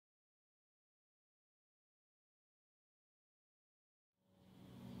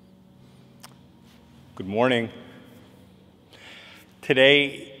Good morning.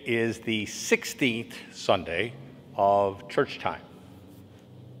 Today is the 16th Sunday of church time.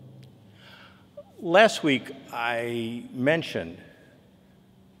 Last week I mentioned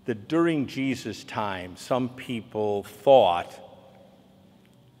that during Jesus' time, some people thought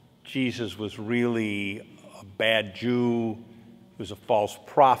Jesus was really a bad Jew, he was a false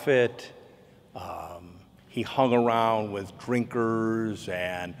prophet, he hung around with drinkers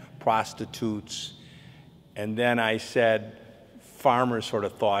and prostitutes. And then I said, farmers sort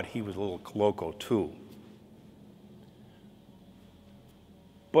of thought he was a little loco too.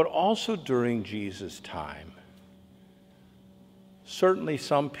 But also during Jesus' time, certainly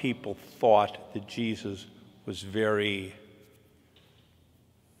some people thought that Jesus was very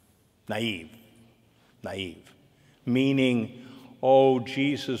naive, meaning, oh,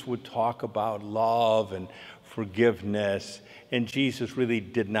 Jesus would talk about love and forgiveness, and Jesus really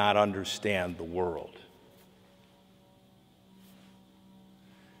did not understand the world.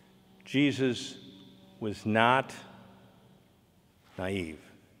 Jesus was not naive.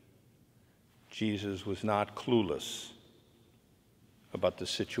 Jesus was not clueless about the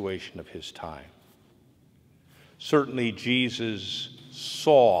situation of his time. Certainly, Jesus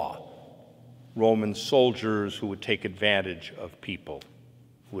saw Roman soldiers who would take advantage of people,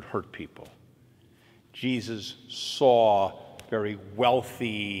 who would hurt people. Jesus saw very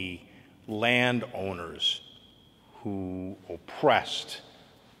wealthy landowners who oppressed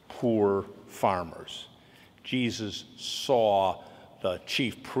poor farmers. Jesus saw the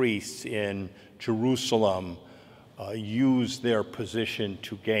chief priests in Jerusalem use their position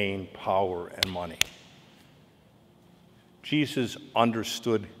to gain power and money. Jesus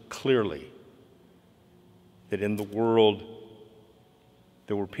understood clearly that in the world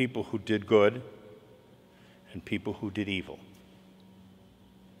there were people who did good and people who did evil.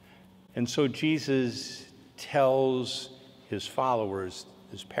 And so Jesus tells his followers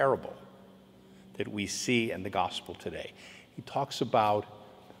this parable that we see in the gospel today. He talks about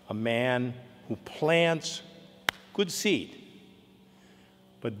a man who plants good seed,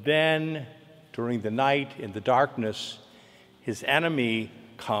 but then during the night in the darkness, his enemy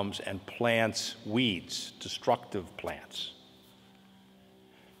comes and plants weeds, destructive plants.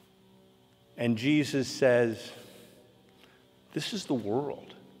 And Jesus says, this is the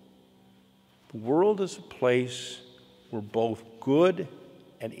world. The world is a place where both good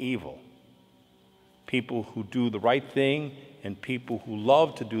and evil, people who do the right thing and people who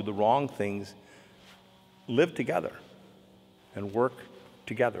love to do the wrong things, live together and work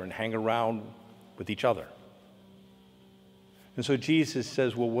together and hang around with each other. And so Jesus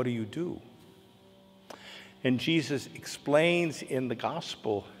says, well, what do you do? And Jesus explains in the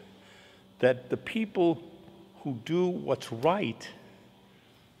gospel that the people who do what's right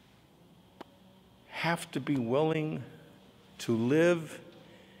have to be willing to live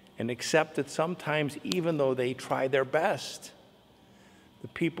and accept that sometimes, even though they try their best, the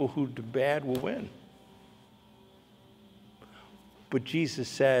people who do bad will win. But Jesus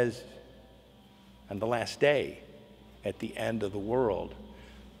says, on the last day, at the end of the world,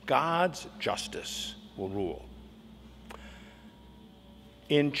 God's justice will rule.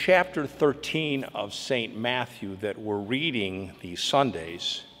 In chapter 13 of St. Matthew that we're reading these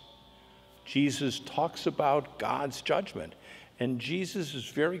Sundays, Jesus talks about God's judgment. And Jesus is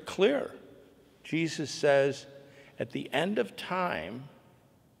very clear. Jesus says, at the end of time,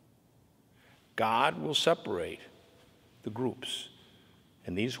 God will separate the groups.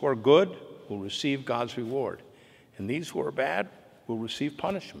 And these who are good will receive God's reward. And these who are bad will receive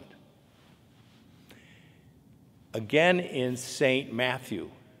punishment. Again in St. Matthew,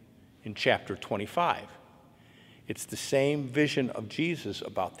 in chapter 25, it's the same vision of Jesus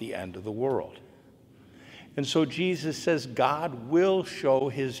about the end of the world. And so Jesus says God will show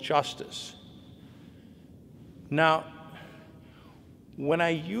his justice. Now, when I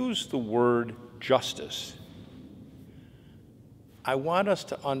use the word justice, I want us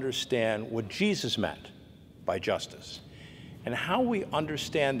to understand what Jesus meant by justice. And how we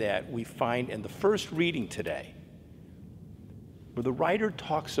understand that we find in the first reading today, where the writer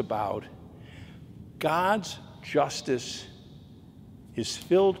talks about God's justice is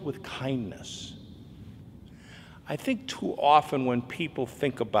filled with kindness. I think too often when people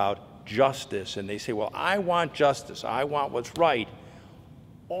think about justice and they say, well, I want justice, I want what's right,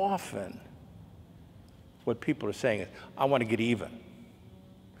 often what people are saying is, I want to get even.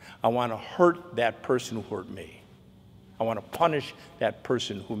 I want to hurt that person who hurt me. I want to punish that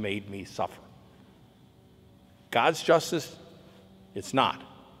person who made me suffer. God's justice, it's not.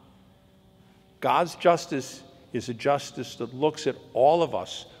 God's justice is a justice that looks at all of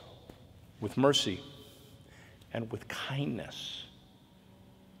us with mercy and with kindness.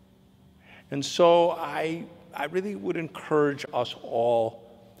 And so I really would encourage us all,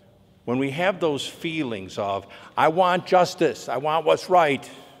 when we have those feelings of, I want justice, I want what's right,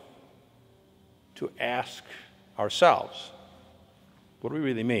 to ask ourselves, what do we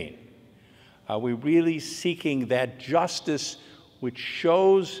really mean? Are we really seeking that justice which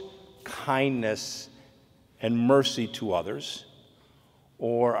shows kindness and mercy to others?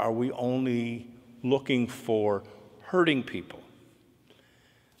 Or are we only looking for hurting people?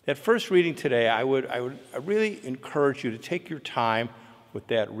 That first reading today, I really encourage you to take your time with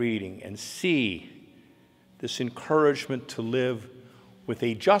that reading and see this encouragement to live with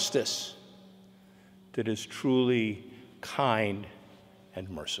a justice that is truly kind and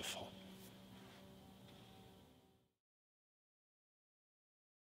merciful.